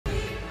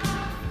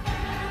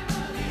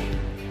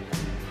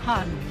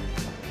Hardin.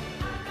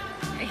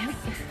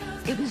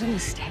 It was a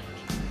mistake.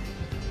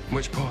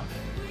 Which part?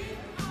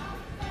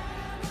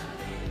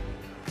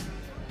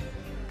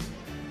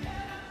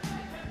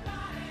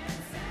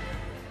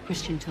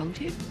 Christian told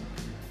you?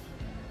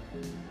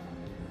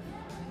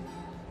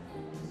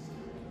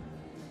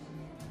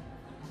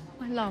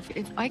 My love,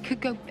 if I could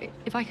go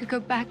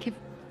back,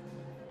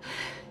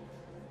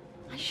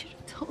 I should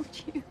have told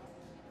you.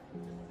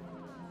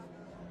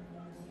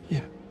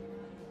 Yeah.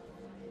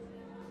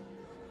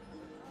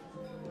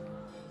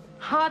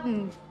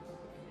 Hardin.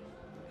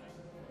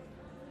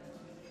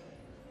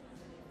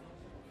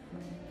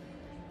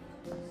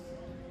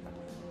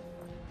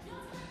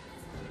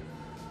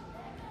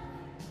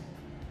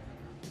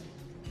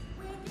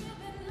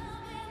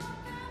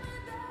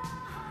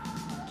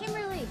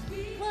 Kimberly,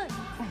 look.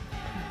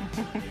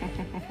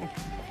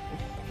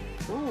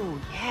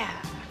 Oh,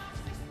 yeah.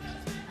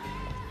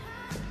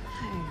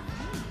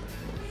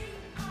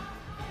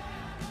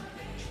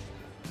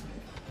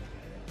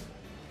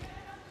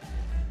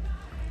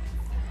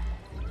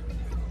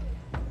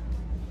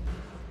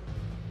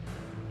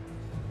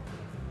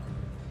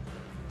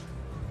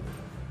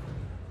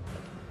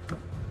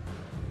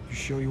 You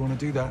sure you want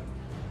to do that?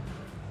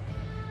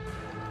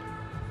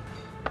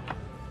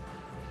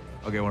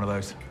 I'll get one of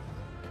those.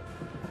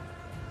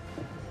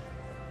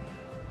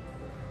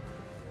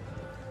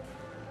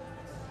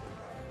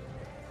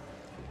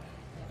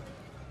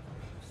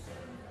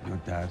 Your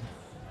dad,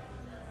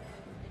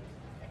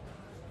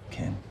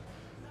 Ken,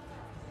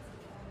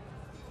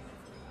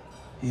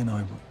 he and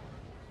I,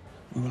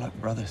 we were like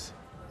brothers.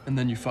 And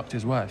then you fucked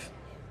his wife.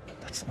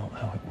 That's not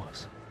how it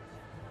was.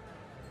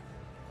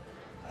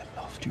 I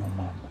loved your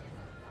mom.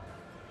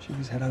 She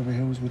was head over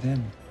heels with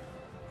him.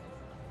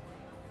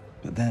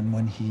 But then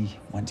when he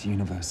went to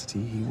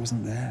university, he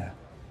wasn't there.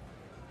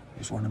 He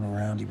was running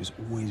around, he was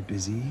always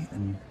busy,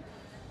 and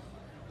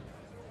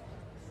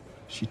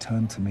she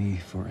turned to me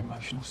for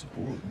emotional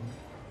support.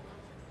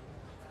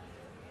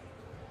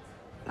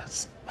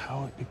 That's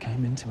how it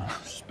became intimate.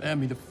 Spare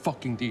me the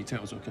fucking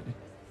details, okay?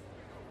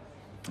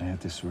 I had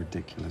this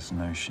ridiculous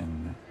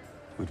notion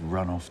that we'd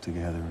run off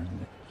together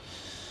and that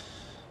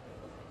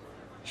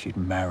she'd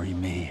marry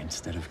me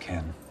instead of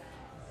Ken.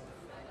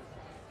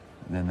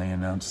 And then they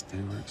announced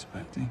they were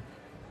expecting.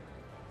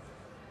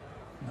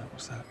 And that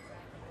was that.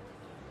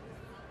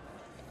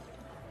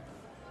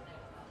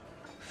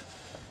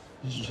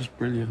 This is just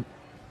brilliant.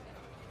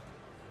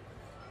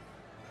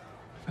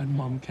 I've had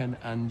Mum, Ken,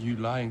 and you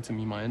lying to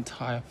me my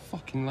entire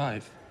fucking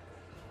life.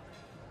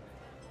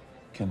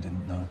 Ken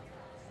didn't know.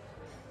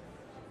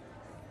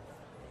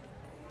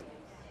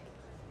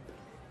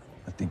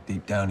 I think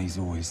deep down he's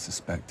always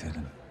suspected,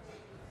 and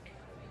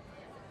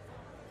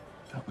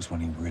that was when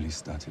he really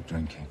started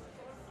drinking.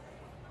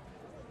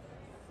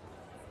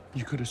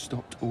 You could have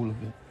stopped all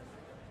of it.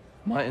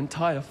 My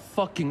entire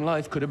fucking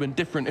life could have been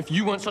different if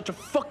you weren't such a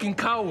fucking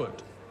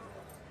coward.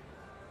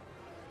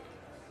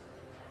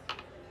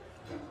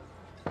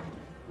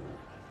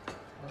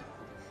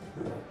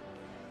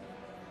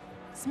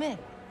 Smith,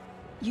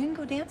 you can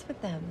go dance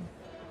with them.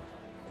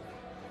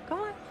 Go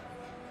on.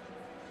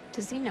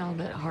 Does he know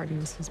that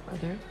Hardin's his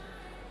brother?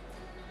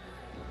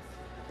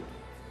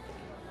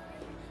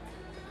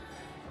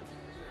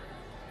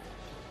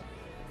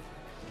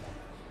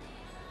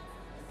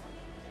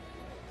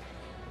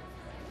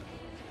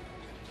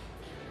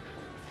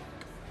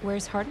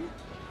 Where's Hardin?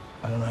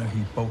 I don't know,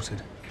 he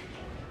bolted.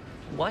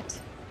 What?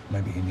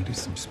 Maybe he needed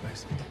some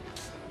space.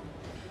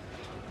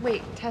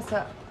 Wait,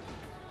 Tessa,